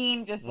 That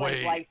scene just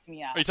like lights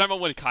me up. Are you talking about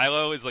when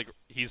Kylo is like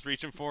he's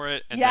reaching for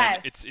it and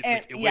then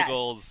it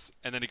wiggles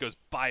and then it goes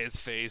by his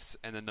face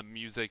and then the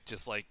music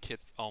just like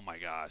hits? Oh my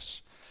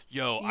gosh.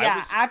 Yo,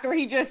 after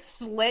he just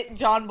slit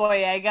John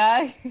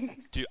Boyega.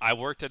 Dude, I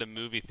worked at a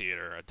movie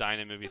theater, a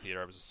dine-in movie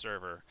theater. I was a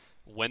server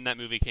when that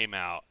movie came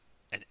out,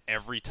 and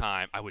every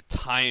time I would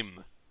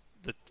time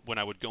when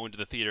I would go into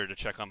the theater to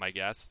check on my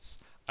guests,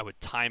 I would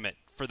time it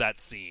for that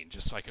scene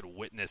just so I could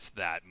witness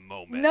that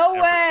moment. No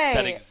way!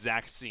 That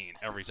exact scene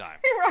every time.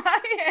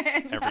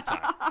 Ryan! Every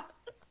time.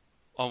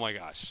 Oh my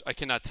gosh. I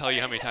cannot tell you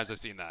how many times I've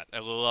seen that. I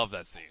love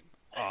that scene.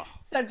 Oh.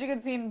 Such a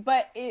good scene.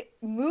 But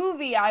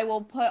movie I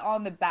will put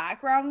on the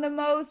background the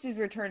most is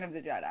Return of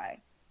the Jedi.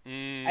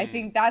 I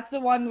think that's the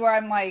one where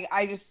I'm like,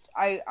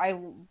 I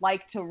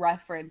like to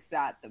reference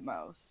that the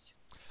most.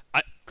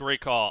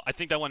 Great call. I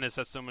think that one has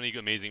so many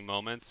amazing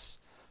moments,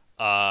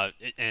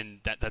 and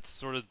that's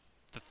sort of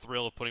the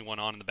thrill of putting one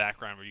on in the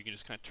background where you can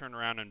just kind of turn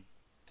around and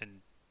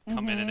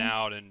come in and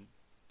out and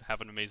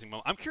have an amazing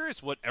moment. I'm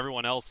curious what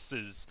everyone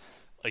else's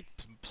like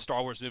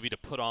Star Wars movie to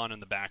put on in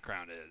the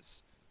background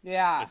is.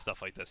 Yeah. And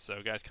stuff like this.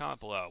 So guys,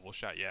 comment below. We'll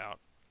shout you out.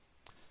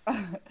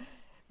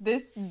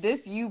 This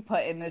you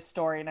put in this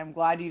story, and I'm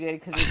glad you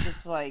did, because it's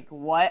just like,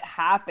 what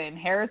happened?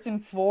 Harrison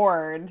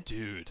Ford,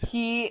 dude,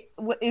 he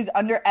is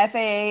under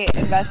FAA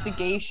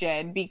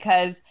investigation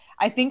because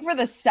I think for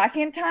the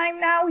second time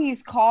now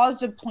he's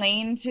caused a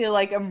plane to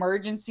like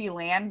emergency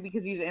land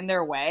because he's in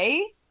their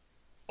way.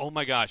 Oh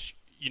my gosh!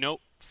 You know,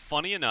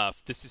 funny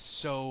enough, this is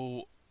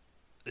so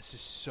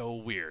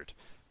weird.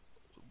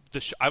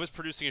 I was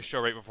producing a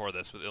show right before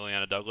this with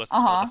Ileana Douglas. It's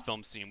called The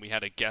Film Scene. We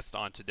had a guest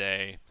on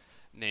today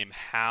named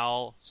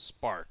Hal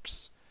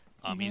Sparks.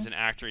 He's an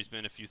actor. He's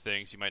been in a few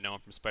things. You might know him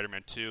from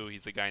Spider-Man 2.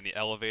 He's the guy in the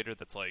elevator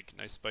that's like,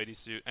 nice Spidey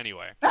suit.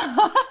 Anyway,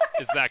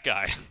 it's that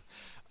guy.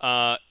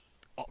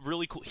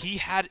 Really cool. He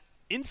had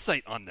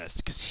insight on this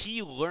because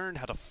he learned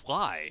how to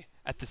fly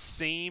at the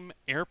same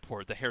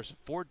airport that Harrison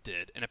Ford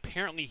did, and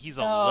apparently he's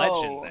a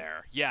legend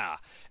there. Yeah.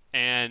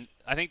 And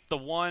I think the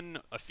one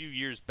a few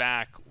years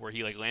back where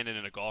he like landed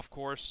in a golf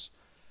course,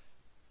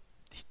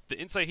 the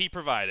insight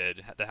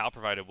that Hal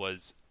provided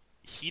was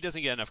he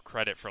doesn't get enough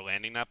credit for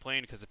landing that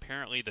plane because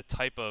apparently the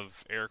type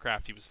of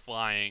aircraft he was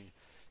flying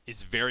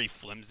is very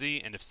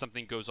flimsy, and if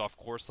something goes off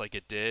course like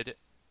it did,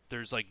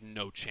 there's like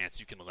no chance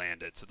you can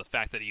land it. So the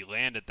fact that he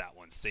landed that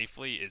one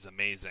safely is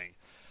amazing.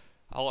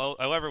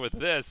 However, with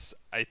this,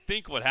 I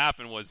think what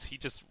happened was he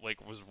just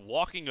like was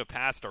walking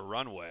past a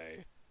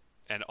runway,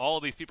 and all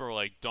of these people were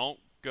like, "Don't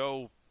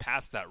go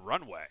past that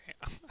runway,"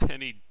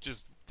 and he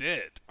just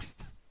did.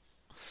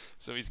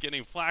 So he's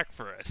getting flack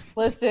for it.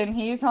 Listen,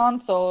 he's Han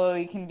Solo.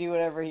 He can do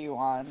whatever he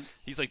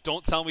wants. He's like,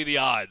 don't tell me the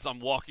odds. I'm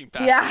walking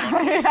past. Yeah.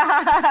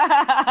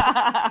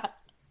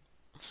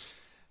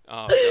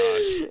 Oh,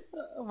 gosh.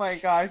 Oh, my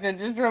gosh. It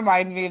just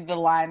reminds me of the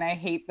line I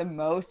hate the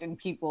most and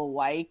people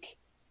like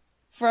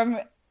from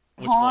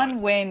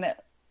Han when...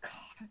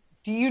 God,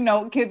 do you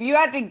know? If you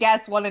had to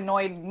guess what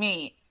annoyed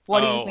me,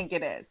 what do you think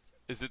it is?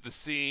 Is it the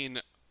scene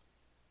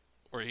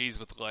where he's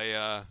with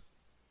Leia...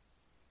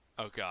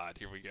 Oh God,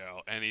 here we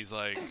go. And he's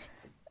like,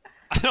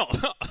 I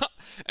don't know.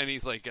 And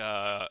he's like,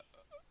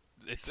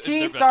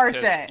 she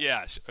starts it.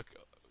 Yeah.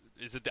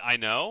 Is it I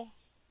know?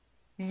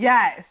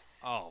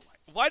 Yes. Oh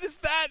my. Why does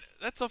that?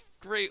 That's a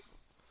great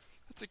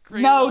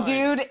No, line.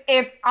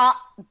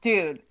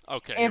 dude.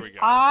 Okay, here we go. If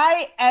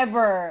I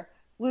ever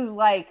was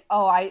like,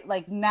 oh, I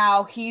like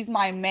now he's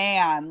my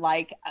man.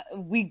 Like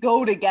we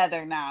go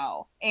together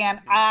now. And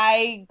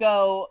I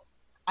go,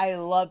 I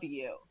love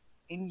you.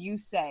 And you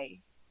say,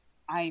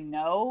 I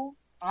know,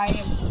 I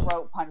am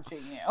throat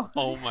punching you.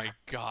 Oh my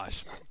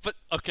gosh. But,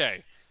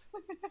 okay.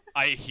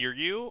 I hear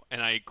you,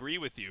 and I agree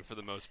with you for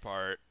the most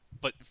part.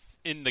 But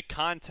in the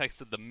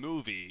context of the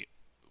movie,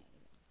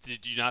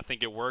 did you not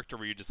think it worked, or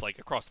were you just, like,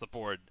 across the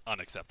board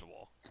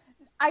unacceptable?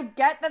 I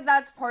get that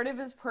that's part of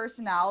his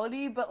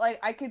personality, but, like,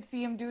 I could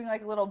see him doing,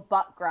 like, a little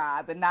butt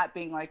grab, and that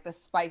being, like, the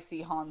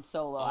spicy Han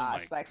Solo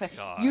aspect. My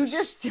gosh. You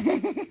just...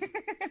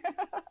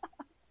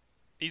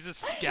 He's a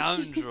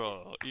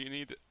scoundrel. You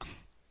need to...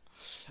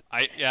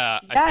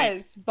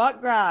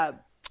 butt grab.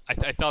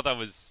 I thought that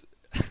was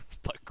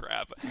butt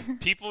grab.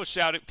 People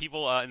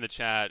in the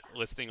chat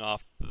listing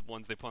off the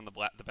ones they put on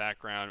the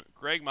background.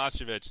 Greg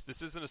Moskovich,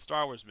 this isn't a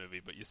Star Wars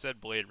movie, but you said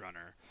Blade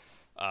Runner.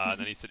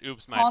 Then he said,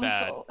 "Oops, my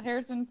bad."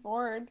 Harrison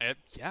Ford.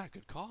 Yeah,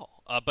 good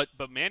call. But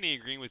Manny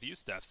agreeing with you,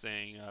 Steph,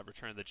 saying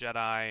Return of the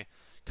Jedi.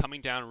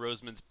 Coming Down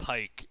Roseman's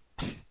Pike,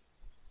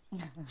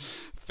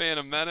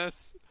 Phantom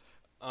Menace,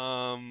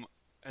 and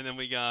then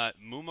we got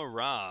Muma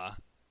Ra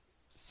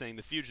saying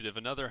The Fugitive,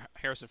 another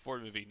Harrison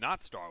Ford movie,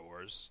 not Star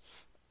Wars,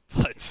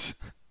 but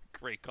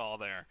great call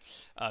there.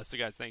 So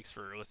guys, thanks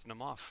for listing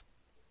them off.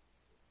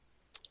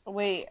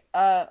 Wait,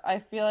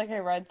 I feel like I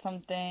read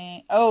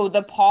something. Oh,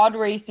 the pod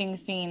racing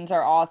scenes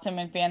are awesome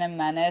in Phantom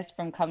Menace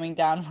from Coming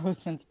Down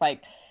Roseman's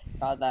Pike.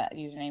 God, that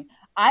username.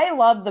 I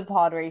love the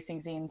pod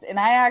racing scenes, and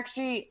I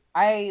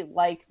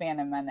like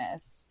Phantom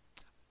Menace.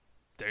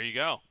 There you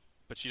go.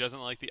 But she doesn't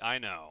like the I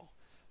know.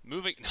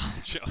 Moving, no,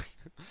 I'm joking.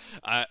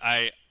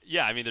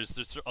 Yeah, I mean,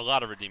 there's a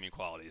lot of redeeming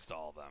qualities to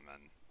all of them,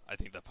 and I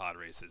think the pod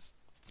race is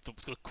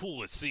the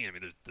coolest scene. I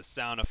mean, there's the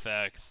sound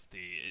effects,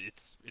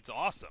 it's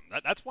awesome.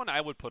 That's one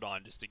I would put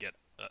on just to get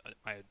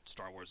my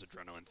Star Wars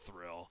adrenaline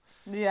thrill.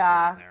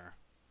 Yeah. There.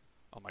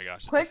 Oh my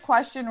gosh. Quick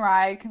question,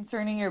 Rye,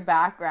 concerning your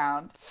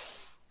background.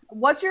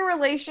 What's your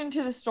relation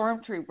to the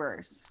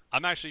stormtroopers?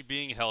 I'm actually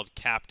being held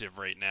captive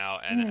right now,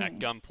 and at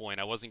gunpoint.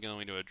 I wasn't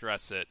going to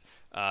address it.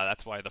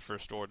 That's why the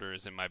First Order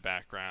is in my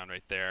background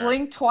right there.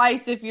 Blink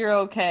twice if you're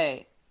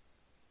okay.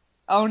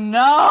 Oh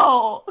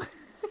no!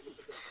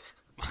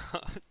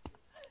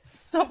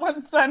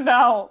 Someone send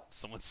out.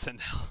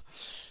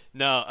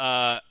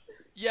 No,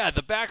 yeah,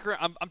 the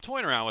background. I'm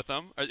toying around with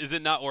them. Is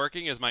it not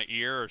working? Is my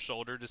ear or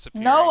shoulder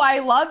disappearing? No, I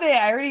love it.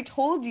 I already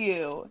told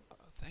you.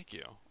 Thank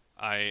you.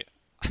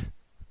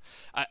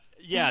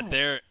 Yeah,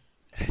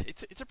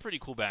 it's a pretty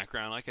cool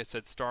background. Like I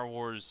said, Star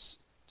Wars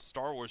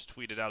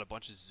tweeted out a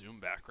bunch of Zoom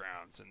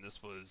backgrounds, and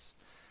this was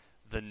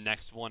the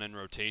next one in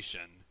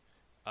rotation.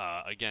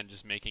 Again,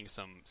 just making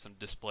some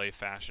display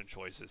fashion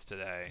choices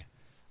today.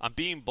 I'm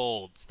being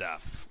bold,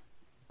 Steph.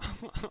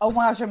 Oh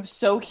my gosh, I'm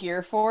so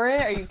here for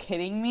it. Are you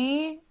kidding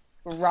me?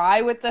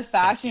 Rye with the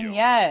fashion,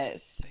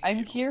 yes.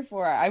 I'm here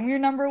for it. I'm your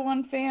number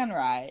one fan,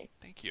 Rye.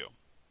 Thank you.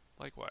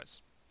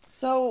 Likewise.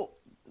 So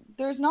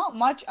there's not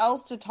much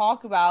else to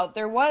talk about.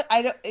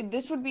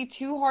 This would be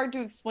too hard to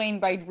explain,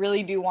 but I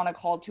really do want to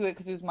call to it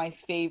because it was my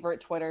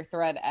favorite Twitter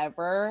thread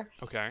ever.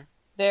 Okay.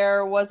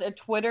 There was a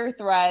Twitter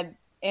thread,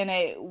 and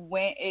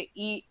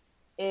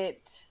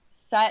it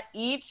set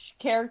each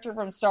character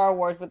from Star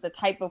Wars with the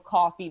type of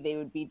coffee they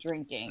would be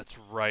drinking. That's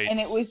right. And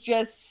it was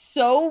just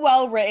so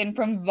well written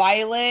from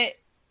Violet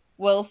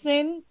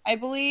Wilson, I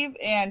believe,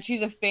 and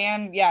she's a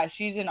fan. Yeah,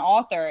 she's an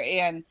author,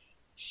 and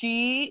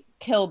she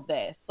killed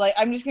this. Like,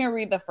 I'm just going to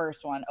read the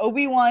first one.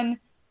 Obi-Wan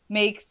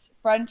makes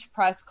French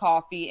press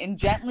coffee and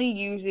gently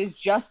uses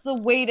just the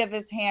weight of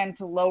his hand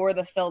to lower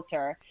the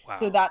filter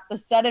so that the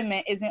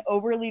sediment isn't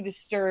overly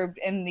disturbed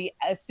and the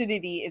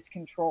acidity is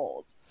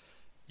controlled.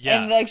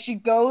 Yeah. And like she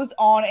goes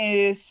on, and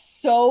it is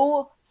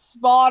so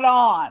spot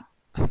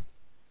on.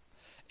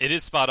 It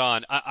is spot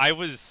on.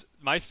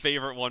 My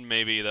favorite one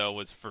maybe though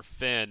was for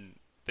Finn.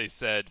 They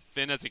said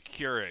Finn has a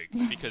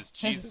Keurig because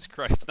Jesus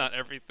Christ, not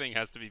everything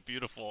has to be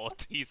beautiful at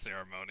tea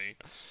ceremony.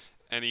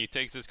 And he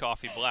takes his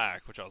coffee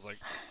black, which I was like,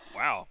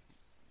 wow.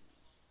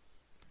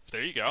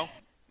 There you go.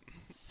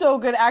 So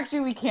good.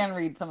 Actually, we can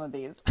read some of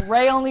these.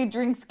 Rey only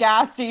drinks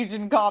gas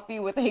station coffee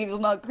with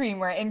hazelnut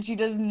creamer, and she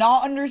does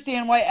not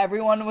understand why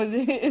everyone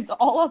is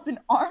all up in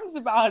arms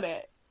about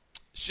it.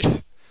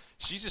 She's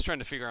just trying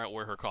to figure out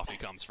where her coffee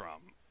comes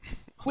from.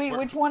 Wait,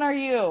 which one are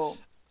you?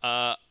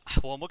 Well,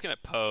 I'm looking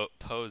at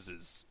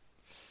Poe's.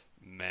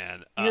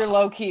 Man. You're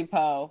low-key,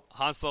 Poe.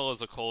 Han Solo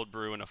is a cold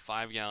brew in a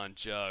 5-gallon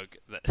jug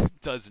that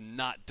does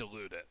not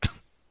dilute it.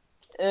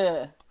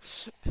 Ugh.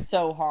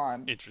 So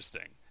harm.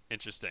 Interesting.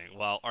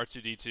 While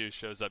R2-D2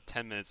 shows up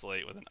 10 minutes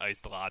late with an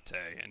iced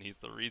latte, and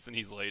the reason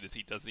he's late is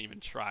he doesn't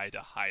even try to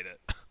hide it.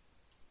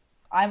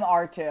 I'm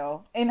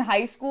R2. In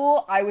high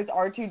school, I was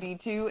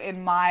R2-D2,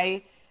 and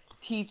my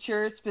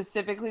teacher,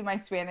 specifically my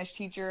Spanish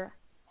teacher,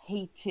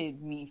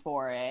 hated me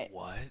for it.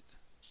 What?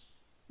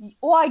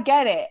 Well, I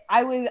get it.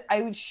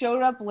 I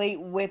showed up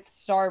late with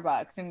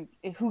Starbucks, and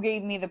who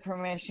gave me the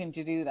permission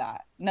to do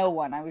that? No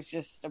one. I was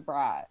just a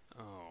brat.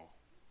 Oh.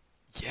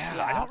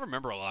 Yeah, I don't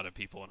remember a lot of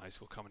people in high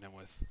school coming in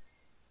with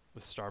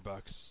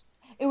Starbucks.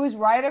 It was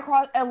right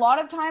across. A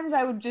lot of times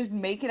I would just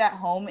make it at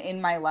home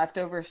in my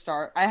leftover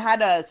I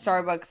had a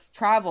Starbucks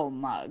travel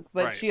mug,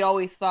 but she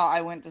always thought I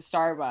went to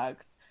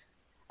Starbucks.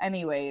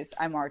 Anyways,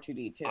 I'm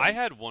R2-D2. I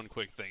had one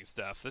quick thing,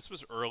 Steph. This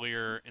was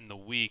earlier in the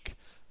week.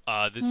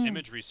 This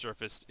image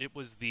resurfaced. It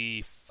was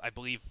the, I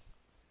believe,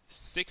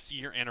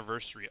 6-year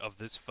anniversary of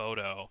this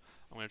photo.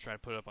 I'm going to try to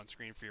put it up on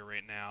screen for you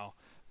right now.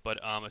 But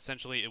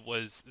essentially, it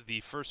was the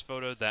first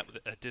photo that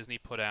Disney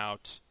put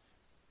out.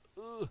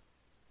 Of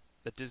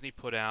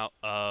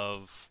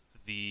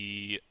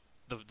the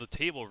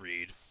table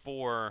read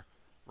for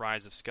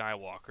Rise of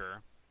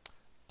Skywalker.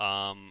 Here,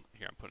 I'm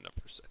putting it up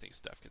for. I think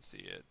Steph can see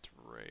it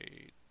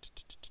right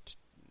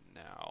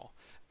now.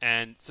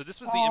 And so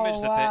this was the image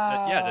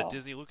that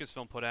Disney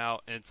Lucasfilm put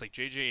out, and it's like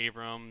J.J.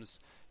 Abrams.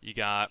 You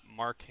got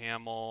Mark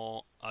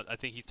Hamill. I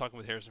think he's talking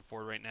with Harrison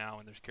Ford right now,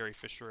 and there's Carrie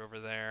Fisher over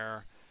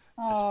there.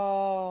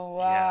 Oh,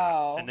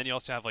 wow. Yeah. And then you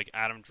also have like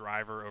Adam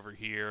Driver over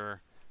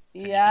here.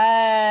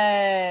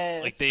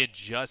 Yes. Like they had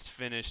just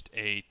finished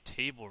a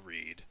table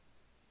read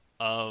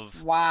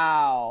of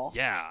Wow.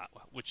 yeah,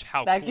 which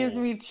how That cool. gives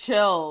me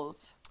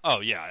chills. Oh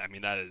yeah, I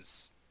mean that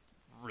is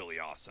really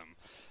awesome.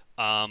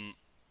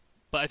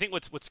 But I think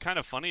what's kind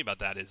of funny about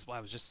that is, wow,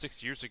 it was just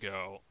 6 years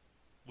ago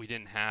we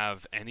didn't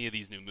have any of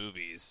these new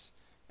movies,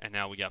 and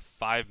now we got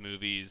 5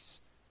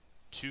 movies,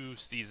 2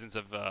 seasons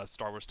of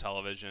Star Wars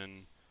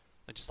television,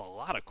 and just a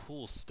lot of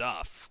cool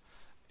stuff.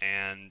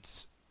 And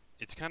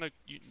it's kind of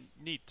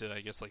neat to,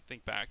 I guess, like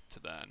think back to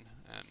then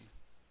and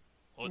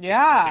what they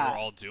were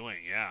all doing.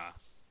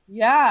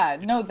 Yeah,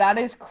 no, that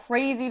is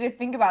crazy to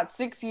think about.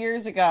 6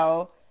 years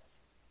ago,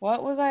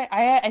 what was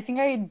I think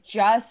I had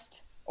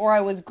just, or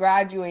I was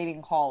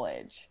graduating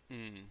college.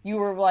 You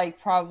were like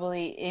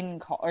probably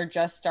in or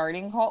just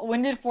starting college.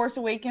 When did Force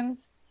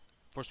Awakens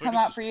come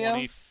out for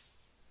you?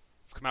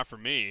 Come out for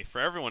me. For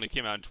everyone, it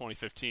came out in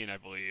 2015, I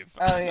believe.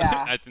 Oh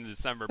yeah, I think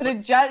December.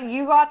 But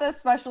you got the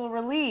special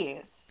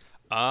release.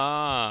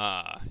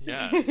 Ah,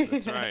 yes,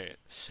 that's right.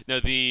 No,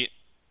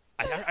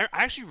 I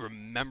actually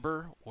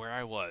remember where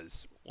I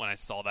was when I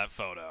saw that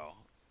photo.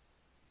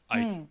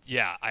 I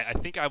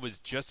think I was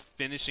just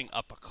finishing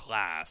up a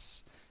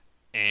class,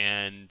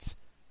 and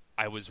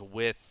I was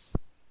with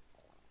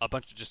a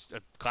bunch of just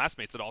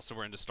classmates that also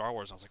were into Star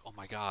Wars. I was like, oh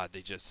my god,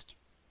 they just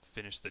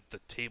finished the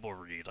table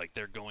read. Like,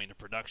 they're going to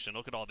production.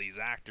 Look at all these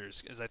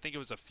actors. Because I think it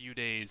was a few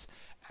days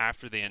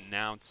after they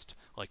announced,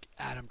 like,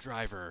 Adam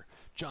Driver,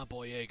 John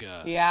Boyega,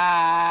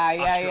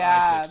 Oscar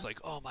Isaac's.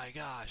 Like, oh my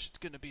gosh, it's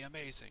going to be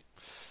amazing.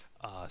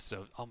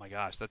 So, oh my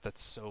gosh,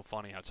 that's so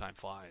funny how time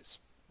flies.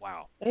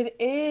 Wow. It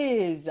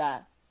is.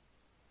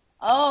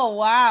 Oh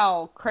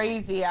wow,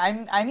 crazy!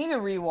 I need to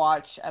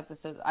rewatch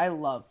episodes. I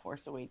love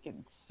Force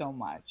Awakens so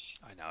much.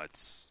 I know,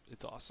 it's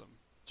awesome.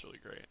 It's really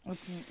great.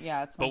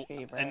 It's my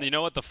favorite. And you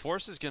know what? The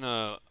Force is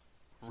gonna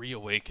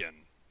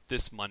reawaken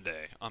this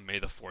Monday on May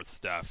the 4th,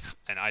 Steph.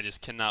 And I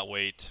just cannot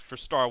wait for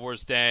Star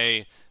Wars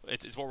Day.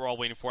 It's what we're all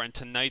waiting for. And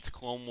tonight's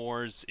Clone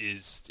Wars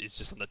is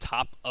just on the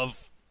top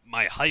of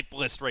my hype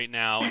list right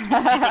now. It's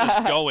what's keeping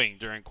us going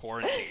during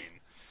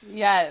quarantine.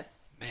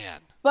 Yes.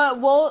 Man.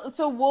 But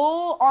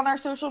we'll on our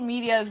social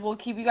medias, we'll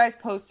keep you guys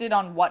posted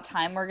on what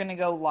time we're gonna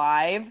go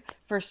live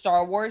for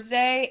Star Wars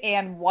Day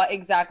and what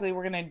exactly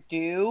we're gonna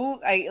do.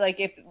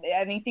 If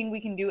anything we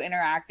can do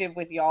interactive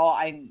with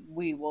y'all,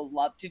 we will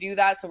love to do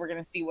that. So we're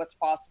gonna see what's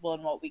possible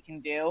and what we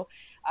can do.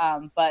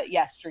 But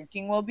yes,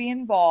 drinking will be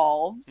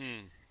involved.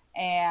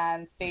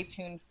 And stay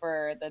tuned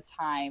for the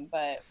time.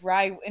 But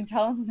Rye,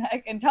 until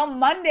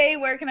Monday,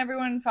 where can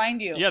everyone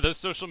find you? Yeah, those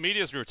social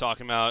medias we were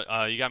talking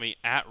about. You got me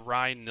at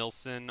Rye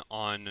Nilsen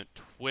on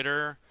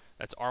Twitter.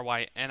 That's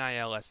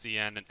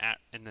RYNILSEN,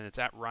 and then it's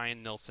at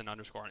Ryan Nilsen _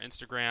 on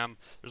Instagram.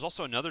 There's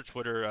also another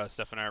Twitter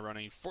Steph and I are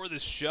running for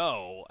this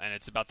show, and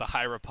it's about the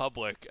High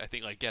Republic. I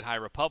think, like, Get High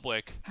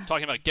Republic,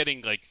 talking about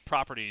getting, like,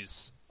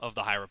 properties of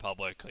the High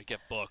Republic, like get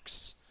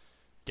books,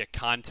 get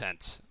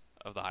content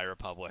of the High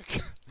Republic.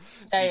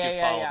 So you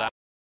can follow that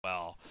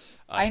well.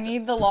 I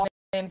need the login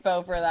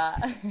info for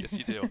that. Yes,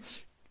 you do.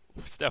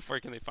 Steph, where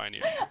can they find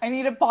you? I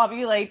need to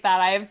populate that.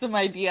 I have some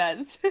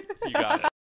ideas. You got it.